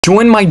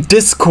Join my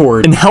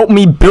Discord and help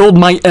me build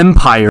my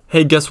empire.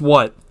 Hey, guess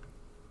what?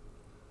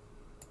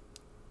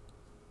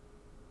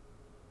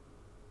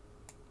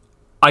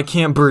 I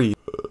can't breathe.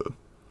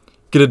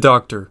 Get a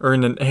doctor or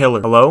an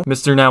inhaler. Hello?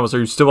 Mr. Nowens, are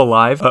you still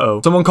alive?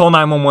 Uh-oh. Someone call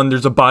 911.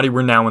 There's a body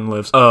where Nowen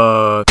lives.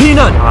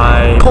 Peanut!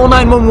 Hi. Call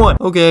 911.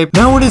 Okay.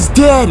 Nowen is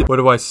dead! What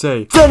do I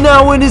say? That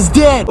Nowen is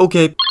dead!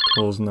 Okay.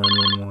 Calls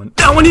 911.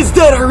 Nowen is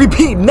dead! I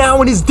repeat,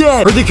 Nowen is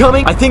dead! Are they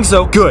coming? I think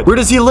so. Good. Where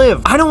does he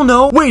live? I don't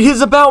know. Wait,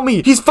 he's about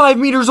me. He's 5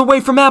 meters away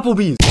from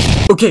Applebee's.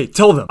 Okay,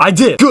 tell them. I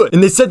did. Good.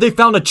 And they said they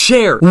found a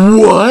chair.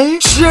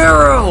 What?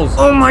 Charles!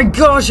 Oh my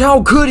gosh,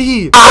 how could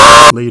he?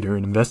 Later,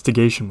 an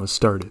investigation was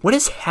started. What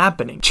is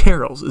happening?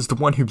 Charles is the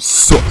one who's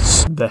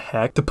sus. The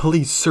heck? The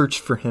police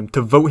searched for him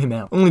to vote him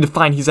out, only to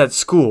find he's at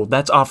school.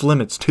 That's off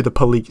limits to the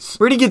police.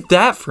 Where'd he get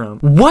that from?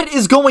 What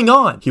is going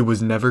on? He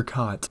was never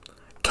caught.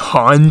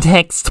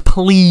 Context,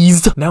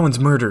 please. Nowen's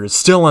murder is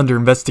still under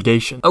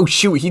investigation. Oh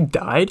shoot, he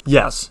died?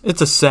 Yes, it's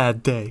a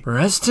sad day.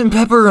 Rest in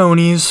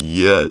pepperonis.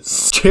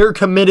 Yes. Chair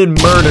committed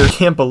murder.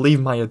 Can't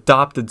believe my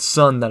adopted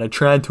son that I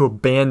tried to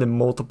abandon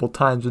multiple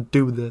times would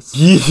do this.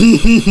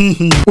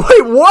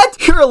 Wait,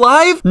 what? You're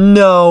alive?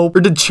 No.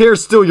 Or did Chair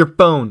steal your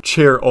phone?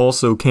 Chair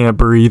also can't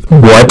breathe.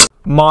 What?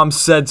 Mom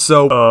said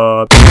so.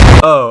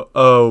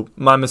 Oh,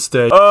 my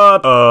mistake.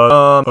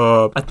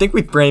 I think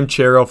we framed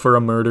Cheryl for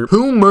a murder.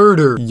 Who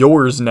murdered?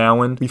 Yours,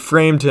 Nowen. We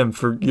framed him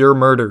for your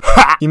murder.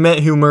 You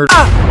meant who murdered?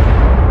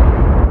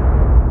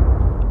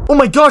 Oh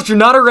my gosh, you're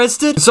not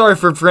arrested? Sorry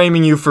for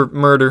framing you for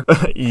murder.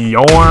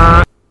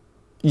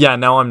 Yeah,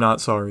 now I'm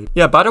not sorry.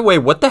 Yeah, by the way,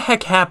 what the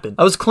heck happened?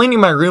 I was cleaning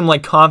my room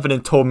like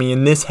Confident told me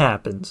and this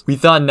happens. We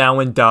thought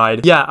Nowen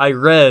died. Yeah, I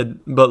read,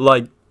 but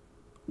like,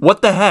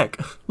 what the heck?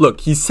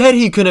 Look, he said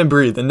he couldn't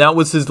breathe, and that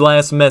was his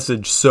last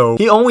message, so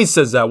he always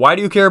says that. Why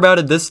do you care about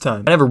it this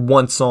time? I never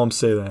once saw him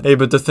say that. Hey,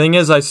 but the thing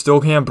is, I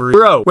still can't breathe.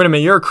 Bro, wait a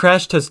minute, you're a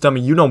crash test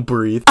dummy. You don't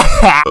breathe.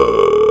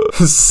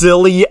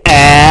 Silly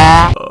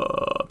ass.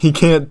 He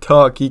can't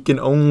talk. He can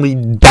only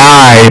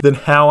die. Then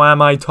how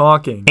am I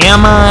talking? Am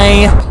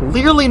I?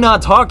 Clearly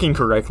not talking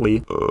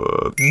correctly.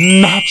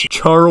 Match.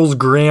 Charles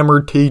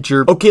grammar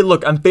teacher. Okay,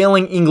 look, I'm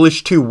failing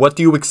English too. What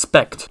do you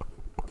expect?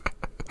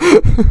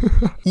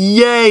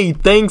 Yay,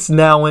 thanks,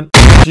 Nowen.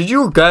 Did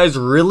you guys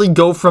really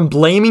go from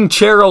blaming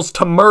Charles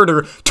to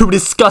murder to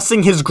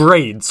discussing his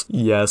grades?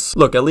 Yes.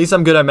 Look, at least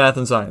I'm good at math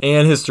and science.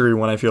 And history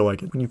when I feel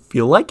like it. When you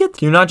feel like it?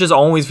 Can you not just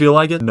always feel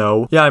like it?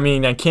 No. Yeah, I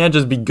mean, I can't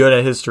just be good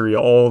at history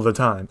all the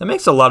time. That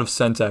makes a lot of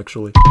sense,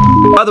 actually.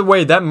 By the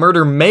way, that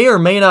murder may or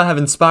may not have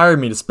inspired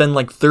me to spend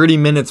like 30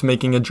 minutes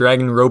making a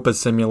Dragonropa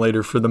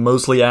simulator for the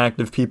mostly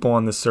active people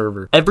on the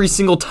server. Every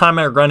single time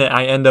I run it,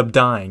 I end up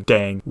dying.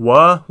 Dang.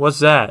 What? What's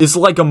that? It's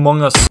like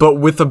Among Us, but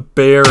with a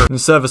bear.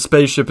 Instead of a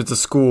spaceship, it's a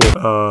school.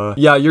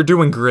 Yeah, you're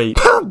doing great.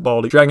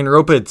 Baldy.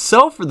 Dragonropa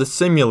itself or the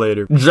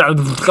simulator?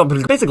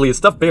 Basically, a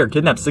stuffed bear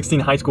kidnaps 16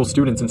 high school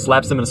students and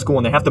slaps them in a school,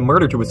 and they have to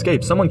murder to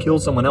escape. Someone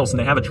kills someone else, and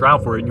they have a trial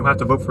for it, and you have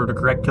to vote for the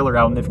correct killer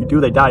out, and if you do,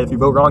 they die. If you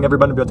vote wrong,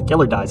 everybody but the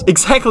killer dies.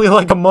 Exactly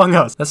like Among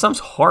Us. That sounds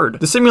hard.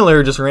 The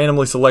simulator just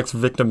randomly selects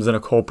victims and a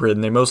culprit,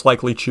 and they most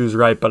likely choose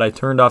right, but I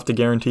turned off the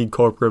guaranteed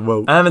culprit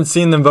vote. I haven't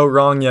seen them vote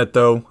wrong yet,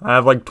 though. I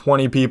have like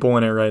 20 people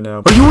in it right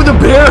now. Are you in the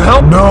bear?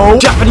 Help! No!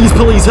 Japanese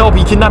police, help!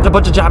 He kidnapped a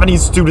bunch of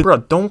Japanese students.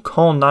 Bruh, don't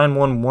call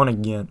 911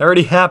 again. That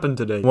already happened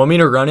today. Want me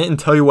to run it and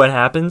tell you what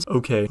happens?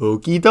 Okay.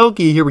 Okie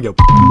dokie, here we go.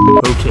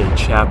 Okay,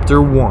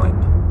 chapter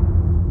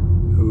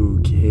 1.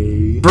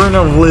 Okay. Burn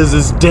of Liz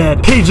is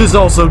dead. Paige is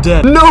also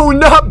dead. No,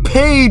 not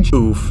Paige!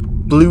 Oof.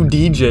 Blue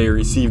DJ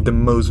received the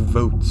most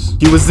votes.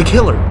 He was the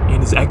killer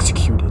and is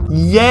executed.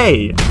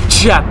 Yay!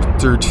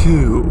 Chapter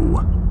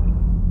 2.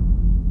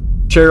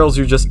 Charles,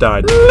 you just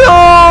died.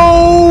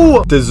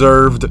 No!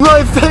 Deserved.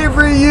 My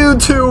favorite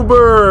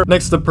YouTuber!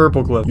 Next to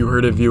Purple Clip. You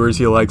heard it, viewers.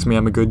 He likes me.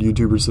 I'm a good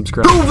YouTuber.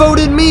 Subscribe. Who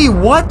voted me?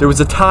 What? There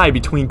was a tie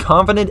between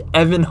Confident,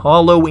 Evan,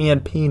 Hollow,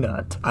 and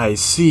Peanut. I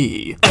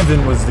see.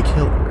 Evan was the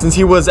killer. Since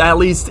he was at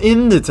least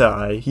in the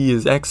tie, he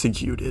is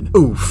executed.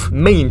 Oof.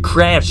 Main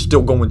Crash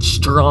still going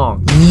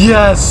strong.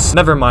 Yes!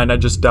 Never mind, I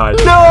just died.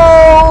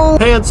 No!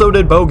 And so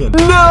did Bogan.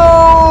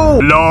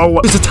 No! No!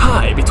 There's a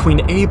tie between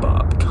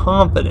Abob,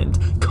 Confident,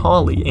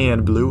 Collie,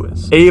 and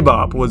Bluis.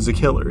 Abob was the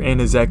killer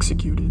and is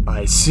executed.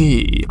 I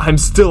see. I'm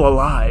still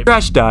alive.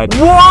 Crash died.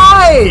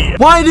 Why?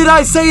 Why did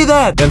I say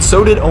that? And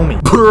so did Omi.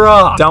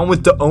 Bruh. Down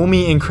with the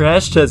Omi and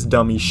Crash Test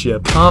dummy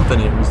ship.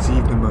 Confident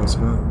received the most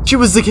votes. She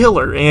was the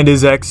killer and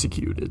is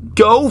executed.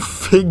 Go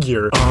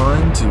figure.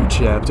 On to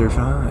chapter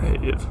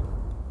 5.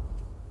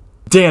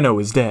 Dano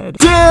is dead.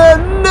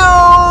 Dan,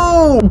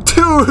 no!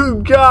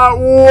 Dude got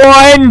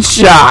one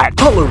shot.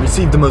 Hollow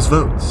received the most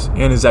votes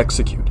and is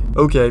executed.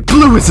 Okay,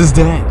 Bluis is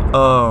dead.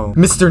 Oh,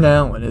 Mr.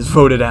 Nowen is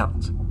voted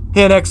out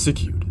and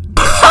executed.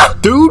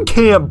 Dude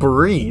can't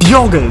breathe.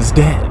 Yoga is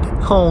dead.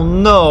 Oh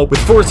no. With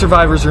 4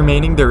 survivors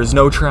remaining, there is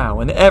no trial,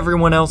 and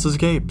everyone else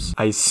escapes.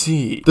 I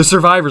see. The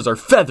survivors are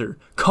Feather,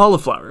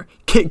 Cauliflower,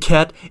 Kit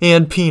Kat,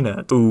 and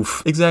Peanut.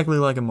 Oof. Exactly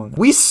like Among Us.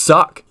 We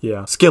suck.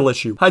 Yeah. Skill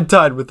issue. I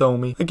died with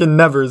Omi. I can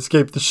never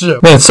escape the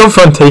ship. Man, it's so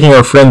fun taking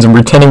our friends and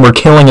pretending we're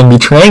killing and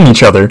betraying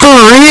each other. For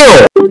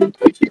real!